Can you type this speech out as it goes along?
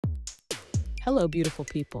Hello, beautiful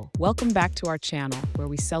people. Welcome back to our channel where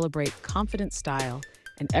we celebrate confident style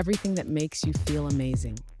and everything that makes you feel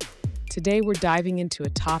amazing. Today, we're diving into a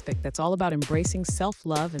topic that's all about embracing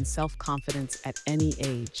self-love and self-confidence at any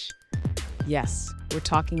age. Yes, we're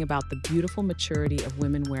talking about the beautiful maturity of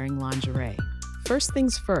women wearing lingerie. First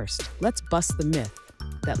things first, let's bust the myth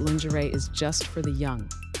that lingerie is just for the young.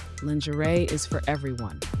 Lingerie is for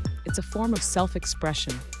everyone. It's a form of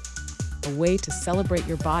self-expression, a way to celebrate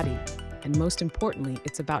your body, and most importantly,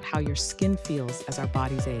 it's about how your skin feels as our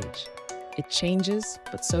bodies age. It changes,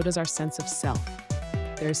 but so does our sense of self.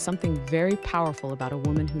 There is something very powerful about a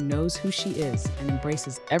woman who knows who she is and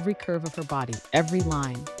embraces every curve of her body, every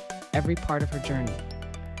line, every part of her journey.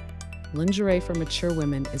 Lingerie for mature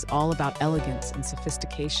women is all about elegance and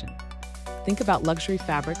sophistication. Think about luxury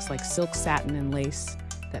fabrics like silk, satin, and lace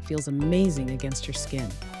that feels amazing against your skin.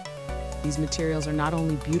 These materials are not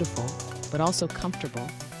only beautiful, but also comfortable,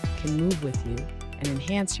 can move with you, and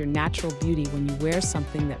enhance your natural beauty. When you wear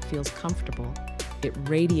something that feels comfortable, it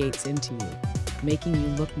radiates into you, making you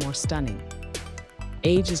look more stunning.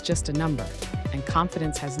 Age is just a number, and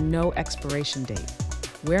confidence has no expiration date.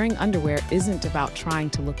 Wearing underwear isn't about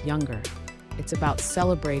trying to look younger. It's about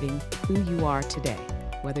celebrating who you are today,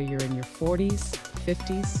 whether you're in your 40s,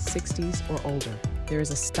 50s, 60s, or older. There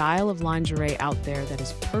is a style of lingerie out there that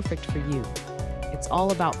is perfect for you. It's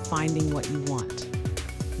all about finding what you want.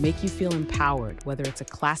 Make you feel empowered, whether it's a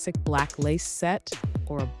classic black lace set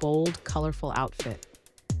or a bold, colorful outfit.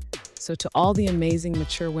 So to all the amazing,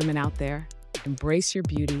 mature women out there, embrace your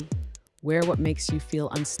beauty, wear what makes you feel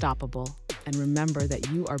unstoppable, and remember that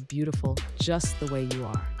you are beautiful just the way you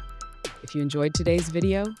are. If you enjoyed today's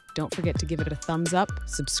video, don't forget to give it a thumbs up,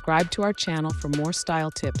 subscribe to our channel for more style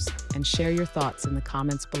tips, and share your thoughts in the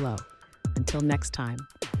comments below. Until next time,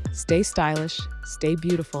 stay stylish, stay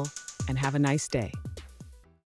beautiful, and have a nice day.